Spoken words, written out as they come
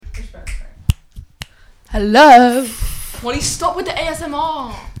Hello. Molly, stop with the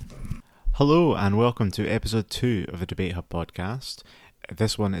ASMR. Hello and welcome to episode 2 of the Debate Hub podcast.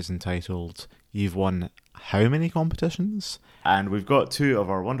 This one is entitled You've Won How Many Competitions? And we've got two of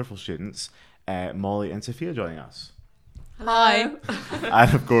our wonderful students, Molly and Sophia, joining us. Hi.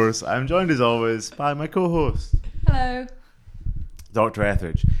 And of course, I'm joined as always by my co-host. Hello. Dr.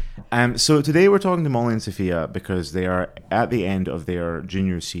 Etheridge. So today we're talking to Molly and Sophia because they are at the end of their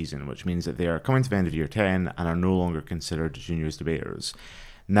junior season, which means that they are coming to the end of year 10 and are no longer considered juniors debaters.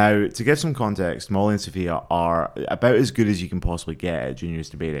 Now, to give some context, Molly and Sophia are about as good as you can possibly get at juniors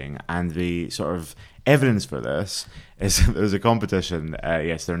debating, and the sort of evidence for this is there's a competition.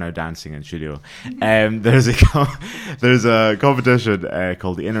 Yes, they're now dancing in studio. There's a competition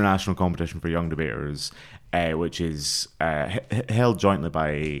called the International Competition for Young Debaters, which is held jointly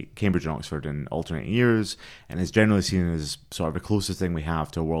by Cambridge and Oxford in alternating years, and is generally seen as sort of the closest thing we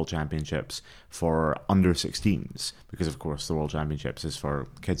have to World Championships for under 16s, because of course the World Championships is for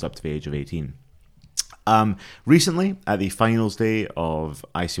kids up to the age of 18. Recently, at the finals day of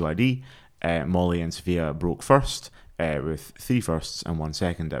ICYD, Molly and Sophia broke first with 3 firsts and 1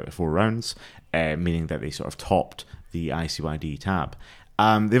 second out of 4 rounds, meaning that they sort of topped the ICYD tab.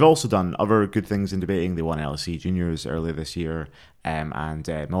 They've also done other good things in debating. They won LSE Juniors earlier this year, and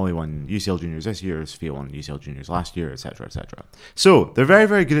Molly won UCL Juniors this year, Sophia won UCL Juniors last year, etc., etc. So they're very,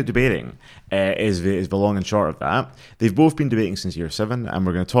 very good at debating, is the long and short of that. They've both been debating since year 7, and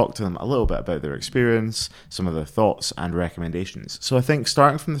we're going to talk to them a little bit about their experience, some of their thoughts and recommendations. So I think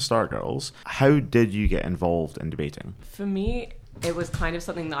starting from the start, girls, how did you get involved in debating? For me, it was kind of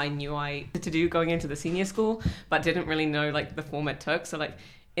something that I knew I had to do going into the senior school, but didn't really know like the form it took. So like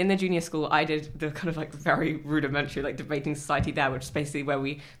in the junior school, I did the kind of like very rudimentary like debating society there, which is basically where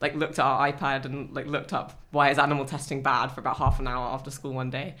we like looked at our iPad and like looked up why is animal testing bad for about half an hour after school one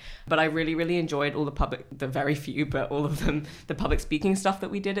day. But I really, really enjoyed all the very few, but all of them, the public speaking stuff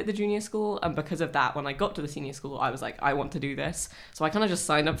that we did at the junior school. And because of that, when I got to the senior school, I was like, I want to do this. So I kind of just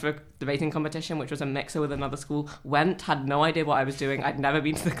signed up for a debating competition, which was a mixer with another school, had no idea what I was doing. I'd never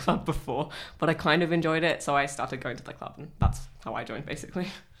been to the club before, but I kind of enjoyed it. So I started going to the club, and that's how I joined basically.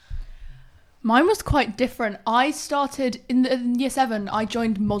 Mine was quite different. I started in year 7. I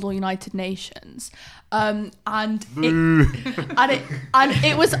joined Model United Nations, and it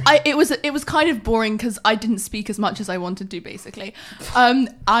was kind of boring because I didn't speak as much as I wanted to, basically. And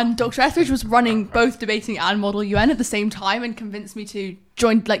Dr. Etheridge was running both debating and Model UN at the same time and convinced me to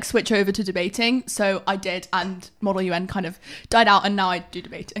switch over to debating. So I did, and Model UN kind of died out, and now I do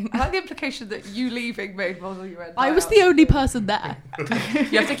debating. I like the implication that you leaving made Model UN. I was the only person there.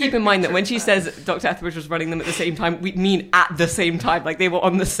 You have to keep in mind that when she says Dr. Etheridge was running them at the same time, we mean at the same time, like they were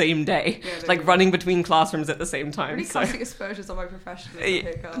on the same day, like running between classrooms at the same time. Really classic aspersions on my professionalism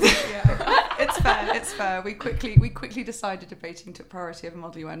here, girls. Yeah. It's fair. We quickly decided debating took priority over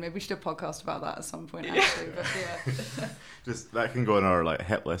Model UN. Maybe we should do a podcast about that at some point, actually. But yeah. Just that can go on our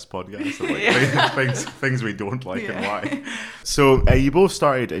hit list podcast of things we don't like and why. So you both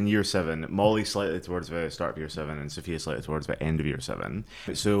started in year 7. Molly slightly towards the start of year 7 and Sophia slightly towards the end of year 7.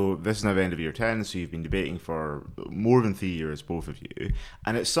 So this is now the end of year 10, so you've been debating for more than 3 years, both of you.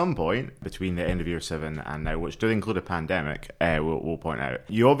 And at some point between the end of year 7 and now, which did include a pandemic, we'll point out,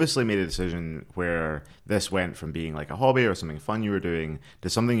 you obviously made a decision where this went from being like a hobby or something fun you were doing to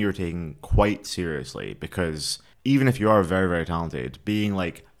something you were taking quite seriously, because even if you are very, very talented, being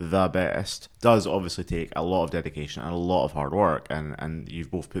like the best does obviously take a lot of dedication and a lot of hard work, and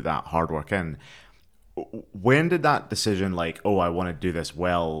you've both put that hard work in. When did that decision, I want to do this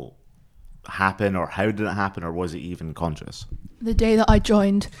well, happen, or how did it happen, or was it even conscious? The day that I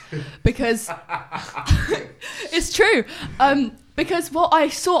joined, because it's true. Because I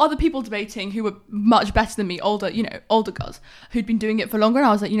saw other people debating who were much better than me, older girls who'd been doing it for longer, and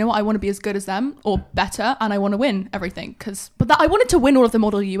I was like, you know what, I want to be as good as them or better, and I want to win everything. I wanted to win all of the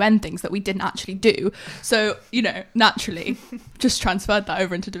Model UN things that we didn't actually do. So, naturally, just transferred that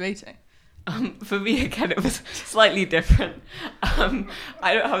over into debating. For me, again, it was slightly different.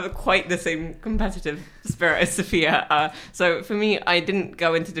 I don't have quite the same competitive spirit as Sophia. So for me, I didn't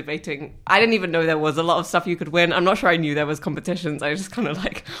go into debating. I didn't even know there was a lot of stuff you could win. I'm not sure I knew there was competitions. I just kind of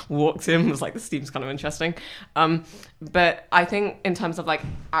walked in, was like, this seems kind of interesting. But I think in terms of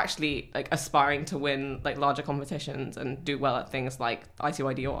actually aspiring to win larger competitions and do well at things like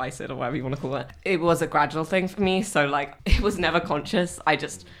ICYD or ICID or whatever you want to call it, it was a gradual thing for me. So it was never conscious. I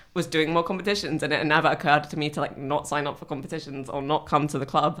just was doing more competitions, and it never occurred to me to not sign up for competitions or not come to the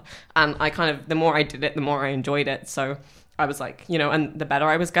club. And I the more I did it, the more I enjoyed it. So I was and the better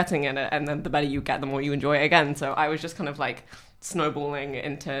I was getting in it, and then the better you get, the more you enjoy it again. So I was just snowballing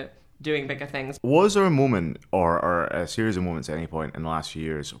into doing bigger things. Was there a moment or a series of moments at any point in the last few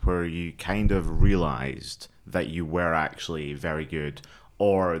years where you kind of realised that you were actually very good,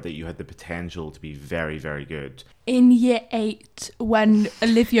 or that you had the potential to be very, very good? In year 8, when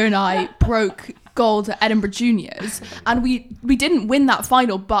Olivia and I broke gold at Edinburgh Juniors, and we didn't win that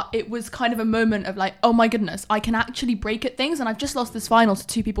final, but it was kind of a moment of like, oh my goodness, I can actually break at things, and I've just lost this final to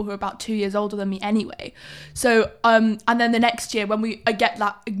 2 people who are about 2 years older than me anyway. So and then the next year when we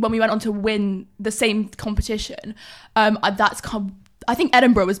went on to win the same competition, I think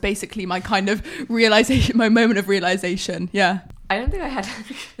Edinburgh was basically my kind of realization, my moment of realization. Yeah. I don't think I had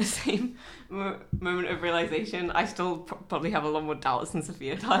the same moment of realization. I still probably have a lot more doubts than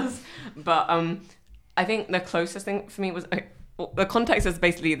Sophia does. But I think the closest thing for me was... the context is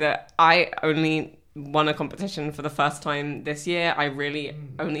basically that I only won a competition for the first time this year. I really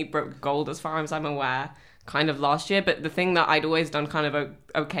only broke gold, as far as I'm aware, kind of last year. But the thing that I'd always done kind of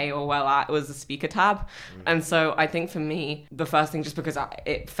okay or well at was the speaker tab. And so I think for me, the first thing, just because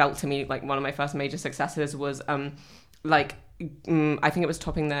it felt to me like one of my first major successes, was I think it was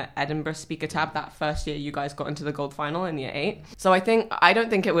topping the Edinburgh speaker tab that first year you guys got into the gold final in year 8. So I don't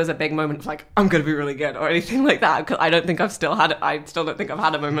think it was a big moment of like, I'm going to be really good or anything like that, because I still don't think I've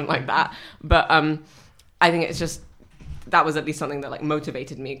had a moment like that. But I think it's just, that was at least something that like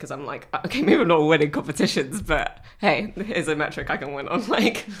motivated me, because I'm like, okay, maybe I'm not winning competitions, but hey, here's a metric I can win on.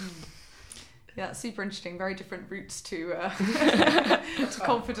 Like, yeah, super interesting. Very different routes to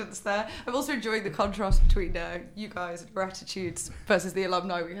confidence there. I'm also enjoying the contrast between you guys and your attitudes versus the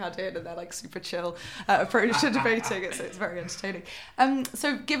alumni we had in, and their like super chill approach to debating. It's very entertaining.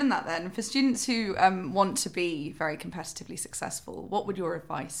 So given that then, for students who want to be very competitively successful, what would your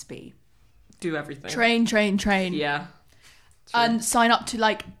advice be? Do everything. Train. Yeah. And sign up to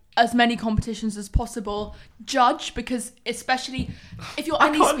like as many competitions as possible. Judge, because especially if you're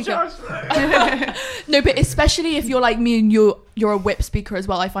any speaker. No, but especially if you're like me and you're a whip speaker as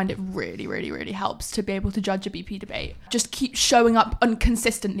well, I find it really, really, really helps to be able to judge a BP debate. Just keep showing up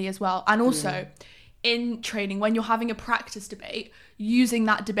consistently as well. And also in training, when you're having a practice debate, using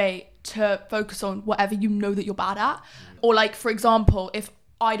that debate to focus on whatever you know that you're bad at. Or like, for example, if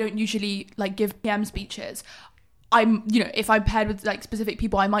I don't usually like give PM speeches, if I'm paired with like specific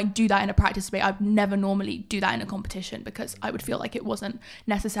people, I might do that in a practice debate. I'd never normally do that in a competition, because I would feel like it wasn't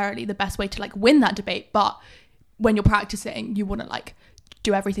necessarily the best way to like win that debate. But when you're practicing, you want to like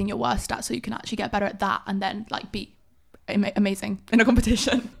do everything you're worst at so you can actually get better at that and then like be amazing in a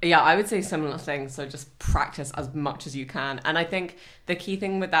competition. Yeah, I would say similar things. So just practice as much as you can. And I think the key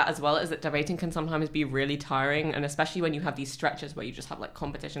thing with that as well is that debating can sometimes be really tiring, and especially when you have these stretches where you just have like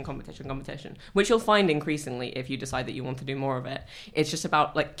competition, which you'll find increasingly if you decide that you want to do more of it. It's just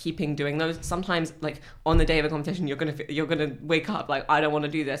about like keeping doing those. Sometimes like on the day of a competition, you're gonna wake up like, I don't want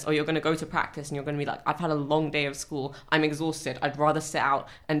to do this, or you're gonna go to practice and you're gonna be like, I've had a long day of school, I'm exhausted, I'd rather sit out,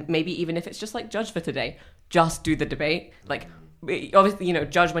 and maybe even if it's just like judge for today, just do the debate. Like, obviously,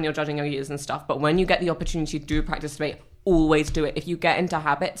 judge when you're judging your years and stuff, but when you get the opportunity to do a practice debate, always do it. If you get into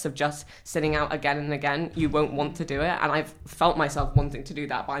habits of just sitting out again and again, you won't want to do it. And I've felt myself wanting to do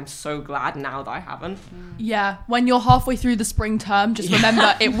that, but I'm so glad now that I haven't. Yeah, when you're halfway through the spring term, just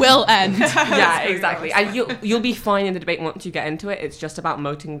remember it will end. Yeah, exactly. And you'll be fine in the debate once you get into it. It's just about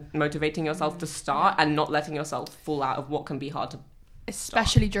motivating yourself to start and not letting yourself fall out of what can be hard to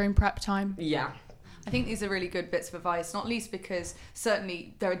especially start during prep time. Yeah. I think these are really good bits of advice, not least because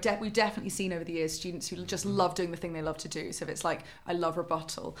certainly we've definitely seen over the years students who just love doing the thing they love to do. So if it's like, I love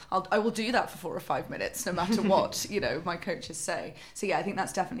rebuttal, I will do that for 4 or 5 minutes, no matter what, my coaches say. So yeah, I think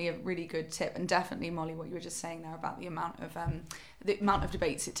that's definitely a really good tip. And definitely, Molly, what you were just saying there about the amount of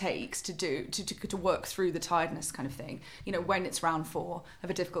debates it takes to work through the tiredness kind of thing. When it's round 4 of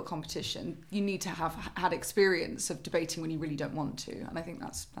a difficult competition, you need to have had experience of debating when you really don't want to. And I think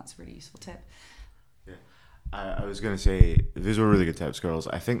that's a really useful tip. I was going to say, these were really good tips, girls.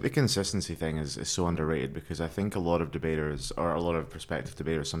 I think the consistency thing is so underrated, because I think a lot of debaters, or a lot of prospective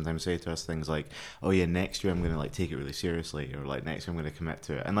debaters, sometimes say to us things like, oh yeah, next year I'm going to like take it really seriously, or like next year I'm going to commit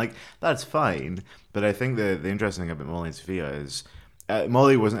to it. And like, that's fine. But I think the interesting thing about Molly and Sophia is,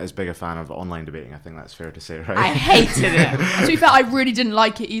 Molly wasn't as big a fan of online debating. I think that's fair to say, right? I hated it. To be fair, I really didn't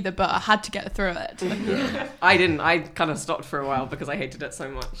like it either, but I had to get through it. I didn't. I kind of stopped for a while because I hated it so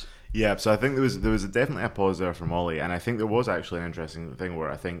much. Yeah, so I think there was definitely a pause there for Molly, and I think there was actually an interesting thing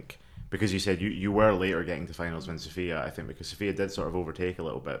where I think, because you said you were later getting to finals than Sophia, I think because Sophia did sort of overtake a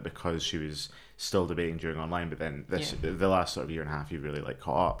little bit because she was still debating during online, but then the last sort of year and a half you really like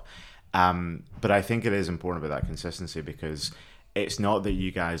caught up. But I think it is important about that consistency, because it's not that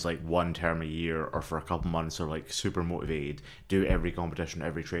you guys like one term a year or for a couple months are like super motivated, do every competition,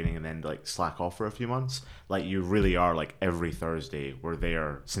 every training, and then like slack off for a few months. Like you really are like every Thursday we're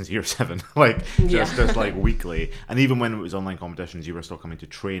there since year 7, like just like weekly. And even when it was online competitions, you were still coming to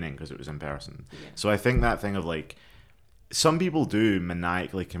training because it was in person. So I think that thing of like, some people do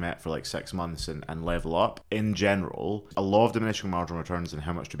maniacally commit for like 6 months and level up. In general, a law of diminishing marginal returns in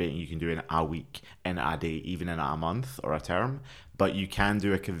how much debating you can do in a week, in a day, even in a month or a term. But you can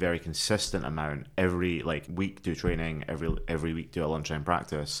do a very consistent amount every like week. Do training every week. Do a lunchtime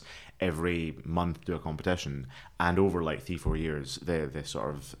practice every month. Do a competition, and over like 3-4 years, the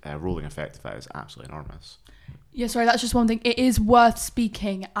sort of rolling effect of that is absolutely enormous. Yeah, sorry, that's just one thing. It is worth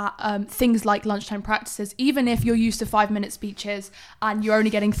speaking at things like lunchtime practices, even if you're used to 5-minute speeches and you're only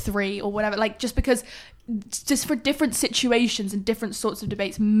getting 3 or whatever, like just because just for different situations and different sorts of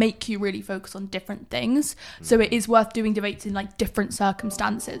debates make you really focus on different things. So it is worth doing debates in like different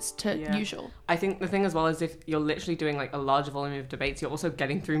circumstances to usual. I think the thing as well is if you're literally doing like a large volume of debates, you're also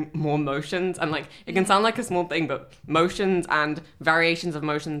getting through more motions, and like it can sound like a small thing, but motions and variations of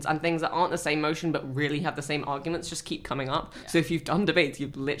motions and things that aren't the same motion but really have the same arguments just keep coming up. So if you've done debates,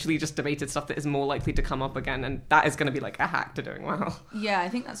 you've literally just debated stuff that is more likely to come up again, and that is going to be like a hack to doing well. Yeah, I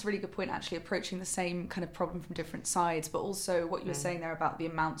think that's a really good point, actually, approaching the same kind of problem from different sides, but also what you were saying there about the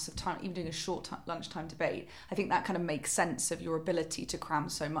amounts of time, even doing a short lunchtime debate, I think that kind of makes sense of your ability to cram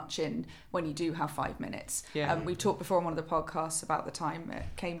so much in when you do have 5 minutes. We talked before on one of the podcasts about the time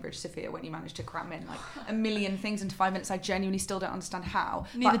at Cambridge, Sophia, when you managed to cram in like a million things into 5 minutes. I genuinely still don't understand how.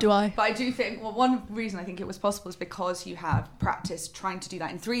 Neither do I. But I do think, well, one reason I think it was possible is because you have practice trying to do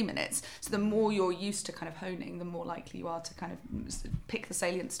that in 3 minutes. So the more you're used to kind of honing, the more likely you are to kind of pick the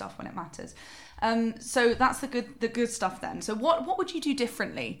salient stuff when it matters. So that's the good stuff then. So what would you do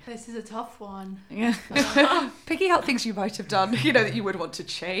differently? This is a tough one. Yeah. Picking out things you might have done, that you would want to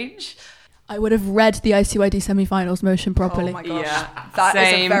change. I would have read the ICYD semi-finals motion properly. Oh my gosh. Yeah, that is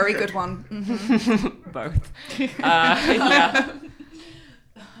same. a very good one. Mm-hmm. Both. Yeah.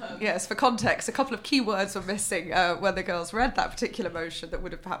 Yes, for context, a couple of key words were missing when the girls read that particular motion that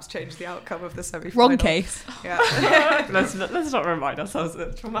would have perhaps changed the outcome of the semi-final. Wrong case. Yeah. let's not remind ourselves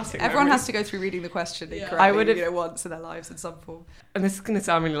of traumatic Everyone memories. has to go through reading the question incorrectly, I would have, once in their lives in some form. And this is going to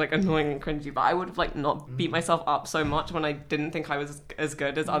sound really like annoying and cringy, but I would have like not beat myself up so much when I didn't think I was as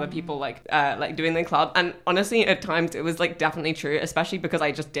good as other people like doing the club. And honestly, at times it was like definitely true, especially because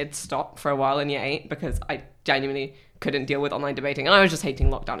I just did stop for a while in year 8 because I genuinely couldn't deal with online debating, and I was just hating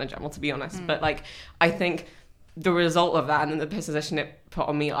lockdown in general, to be honest. But like, I think the result of that and the position it put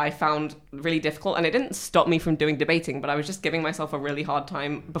on me, I found really difficult, and it didn't stop me from doing debating, but I was just giving myself a really hard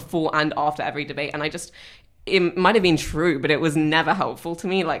time before and after every debate, and it might have been true, but it was never helpful to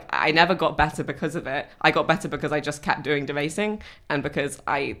me. Like, I never got better because of it. I got better because I just kept doing debating, and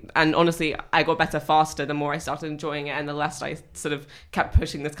honestly, I got better faster the more I started enjoying it, and the less I sort of kept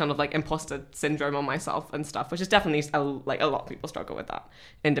pushing this kind of like imposter syndrome on myself and stuff, which is definitely a lot of people struggle with that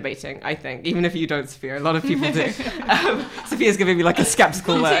in debating, I think. Even if you don't, Sophia, a lot of people do. Sophia's giving me like a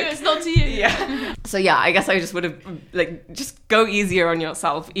skeptical look. It's not to you. Yeah. So yeah, I guess I just would have like just go easier on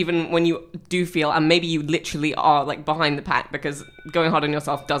yourself, even when you do feel, and maybe you literally are like behind the pack, because going hard on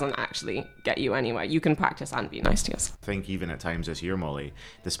yourself doesn't actually get you anywhere. You can practice and be nice to yourself. I think even at times this year, Molly,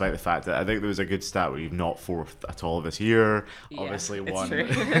 despite the fact that I think there was a good stat where you've not fourth at all this year, obviously one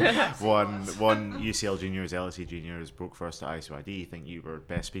UCL juniors, LSE juniors, broke first at ICYD. I think you were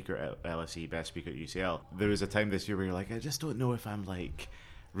best speaker at LSE, best speaker at UCL. There was a time this year where you're like, I just don't know if I'm like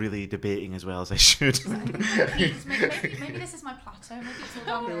really debating as well as I should. maybe this is my plateau. Maybe it's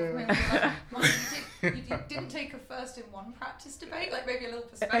all downhill. You didn't take a first in one practice debate, like maybe a little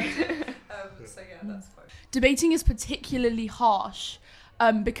perspective. So yeah, that's fine. Debating is particularly harsh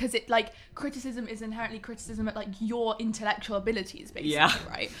because it like criticism is inherently criticism at like your intellectual abilities, basically,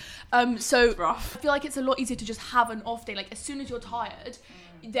 right? So I feel like it's a lot easier to just have an off day. Like as soon as you're tired,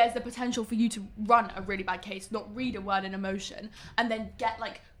 there's the potential for you to run a really bad case, not read a word in emotion, and then get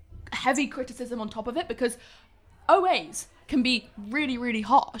like heavy criticism on top of it, because OAs can be really, really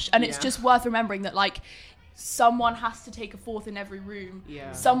harsh, and it's just worth remembering that like someone has to take a fourth in every room,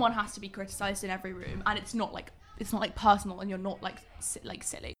 someone has to be criticized in every room, and it's not like personal, and you're not like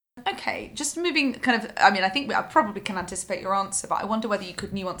silly. Okay, just moving kind of, I mean, I think I probably can anticipate your answer, but I wonder whether you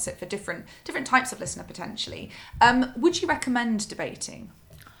could nuance it for different types of listener potentially. Would you recommend debating?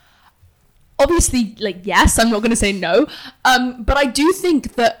 obviously, like, yes, I'm not going to say no. But I do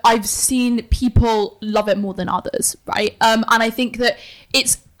think that I've seen people love it more than others, right? And I think that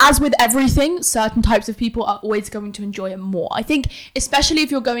it's, as with everything, certain types of people are always going to enjoy it more. I think, especially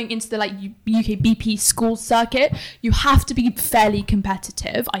if you're going into the like UK BP school circuit, you have to be fairly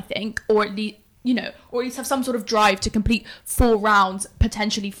competitive, I think, or at least, you know, or at least have some sort of drive to complete 4 rounds,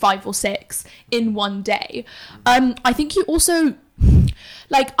 potentially 5 or 6 in one day. I think you also,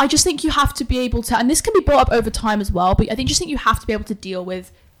 like, I just think you have to be able to, and this can be brought up over time as well, but I think you have to be able to deal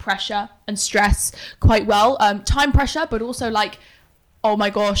with pressure and stress quite well. Time pressure, but also like, oh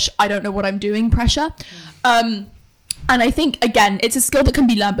my gosh, I don't know what I'm doing pressure. And I think, again, it's a skill that can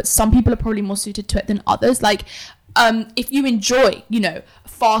be learned, but some people are probably more suited to it than others. Like, if you enjoy, you know,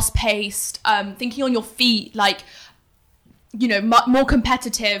 fast-paced, thinking on your feet, like, you know, more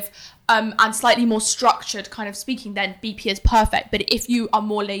competitive, and slightly more structured kind of speaking, then BP is perfect. But if you are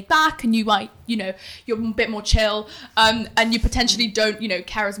more laid back and you might, you know, you're a bit more chill, and you potentially don't, you know,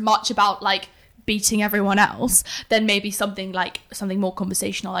 care as much about, like, beating everyone else, then maybe something more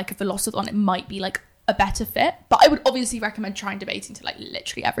conversational, like a Velocithon, it might be like a better fit. But I would obviously recommend trying debating to like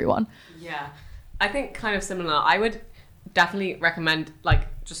literally everyone. Yeah, I think kind of similar. I would definitely recommend like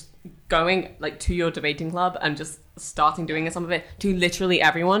just going like to your debating club and just starting doing some of it to literally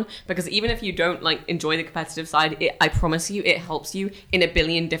everyone, because even if you don't like enjoy the competitive side, I promise you it helps you in a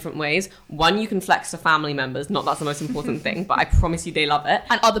billion different ways. One, you can flex to family members, not that's the most important thing, but I promise you they love it,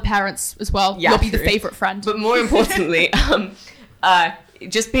 and other parents as well. Yeah, you'll be true. the favorite friend. But more importantly,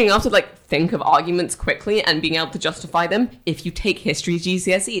 just being able to like think of arguments quickly and being able to justify them. If you take history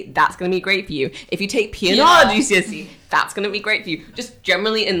GCSE, that's going to be great for you. If you take P&R GCSE, that's going to be great for you. Just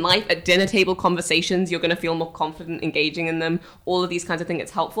generally in life, at dinner table conversations, you're going to feel more confident engaging in them. All of these kinds of things,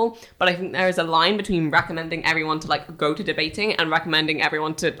 it's helpful. But I think there is a line between recommending everyone to like go to debating and recommending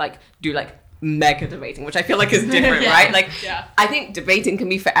everyone to like do like mega debating, which I feel like is different, right? Like, I think debating can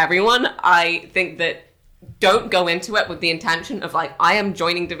be for everyone. I think that don't go into it with the intention of like, I am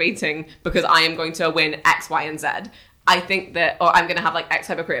joining debating because I am going to win X, Y, and Z. I think that, or I'm going to have like X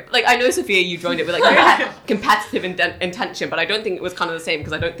type of career. Like, I know, Sophia, you joined it with like competitive intention, but I don't think it was kind of the same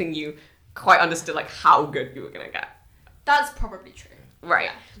because I don't think you quite understood like how good you were going to get. That's probably true. Right.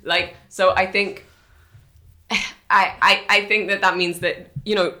 Like, so I think, I think that means that,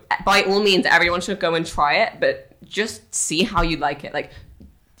 you know, by all means, everyone should go and try it, but just see how you like it. Like,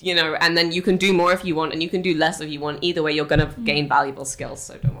 you know, and then you can do more if you want and you can do less if you want. Either way, you're going to gain valuable skills,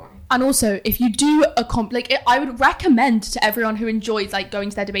 so don't worry. And also, if you do I would recommend to everyone who enjoys like going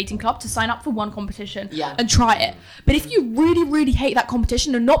to their debating club to sign up for one competition and try it. But if you really, really hate that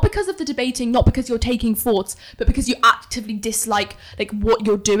competition, and not because of the debating, not because you're taking thoughts, but because you actively dislike like what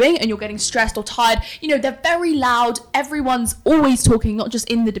you're doing and you're getting stressed or tired, you know, they're very loud. Everyone's always talking, not just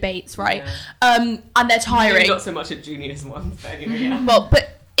in the debates, right? Yeah. And they're tiring. Not so much at juniors ones, but anyway, yeah. Well,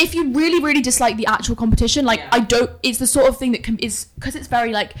 but if you really, really dislike the actual competition, like it's the sort of thing that is, because it's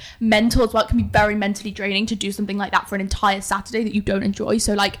very like mental as well, it can be very mentally draining to do something like that for an entire Saturday that you don't enjoy.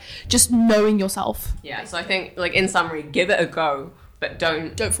 So like just knowing yourself. Yeah, so I think like in summary, give it a go, but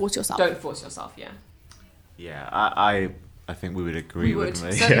don't force yourself. Don't force yourself, yeah. Yeah, I think we would agree. We would.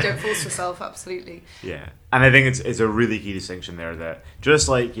 Wouldn't we? Certainly don't force yourself, absolutely. Yeah, and I think it's a really key distinction there that just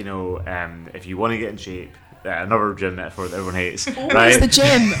like, you know, if you want to get in shape, another gym metaphor that everyone hates, right? It's the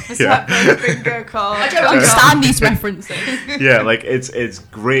gym. Bingo card. I don't understand these references. Yeah, like it's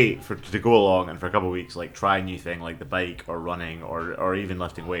great to go along and for a couple of weeks like try a new thing like the bike or running or even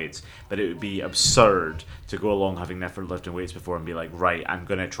lifting weights. But it would be absurd to go along having never lifted weights before and be like, right, I'm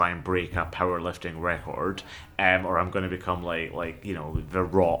gonna try and break a powerlifting record, or I'm gonna become like you know, The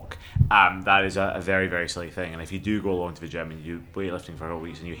Rock. That is a very, very silly thing. And if you do go along to the gym and you do weightlifting for a couple of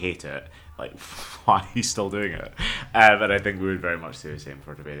weeks and you hate it, like, why are you still doing it? But I think we would very much do the same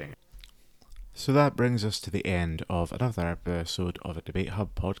for debating. So that brings us to the end of another episode of a Debate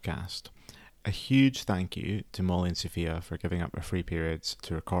Hub podcast. A huge thank you to Molly and Sophia for giving up their free periods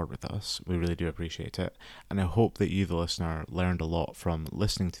to record with us. We really do appreciate it. And I hope that you, the listener, learned a lot from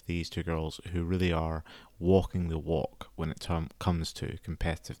listening to these two girls who really are walking the walk when it comes to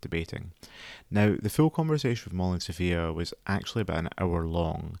competitive debating. Now, the full conversation with Molly and Sophia was actually about an hour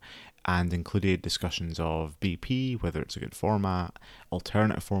long and included discussions of BP, whether it's a good format,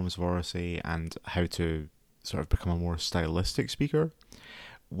 alternative forms of oracy, and how to sort of become a more stylistic speaker.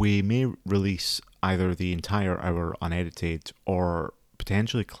 We may release either the entire hour unedited or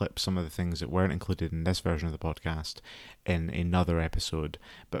potentially clip some of the things that weren't included in this version of the podcast in another episode.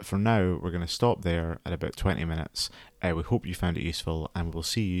 But for now, we're going to stop there at about 20 minutes. We hope you found it useful, and we'll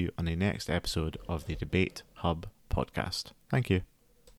see you on the next episode of the Debate Hub podcast. Thank you.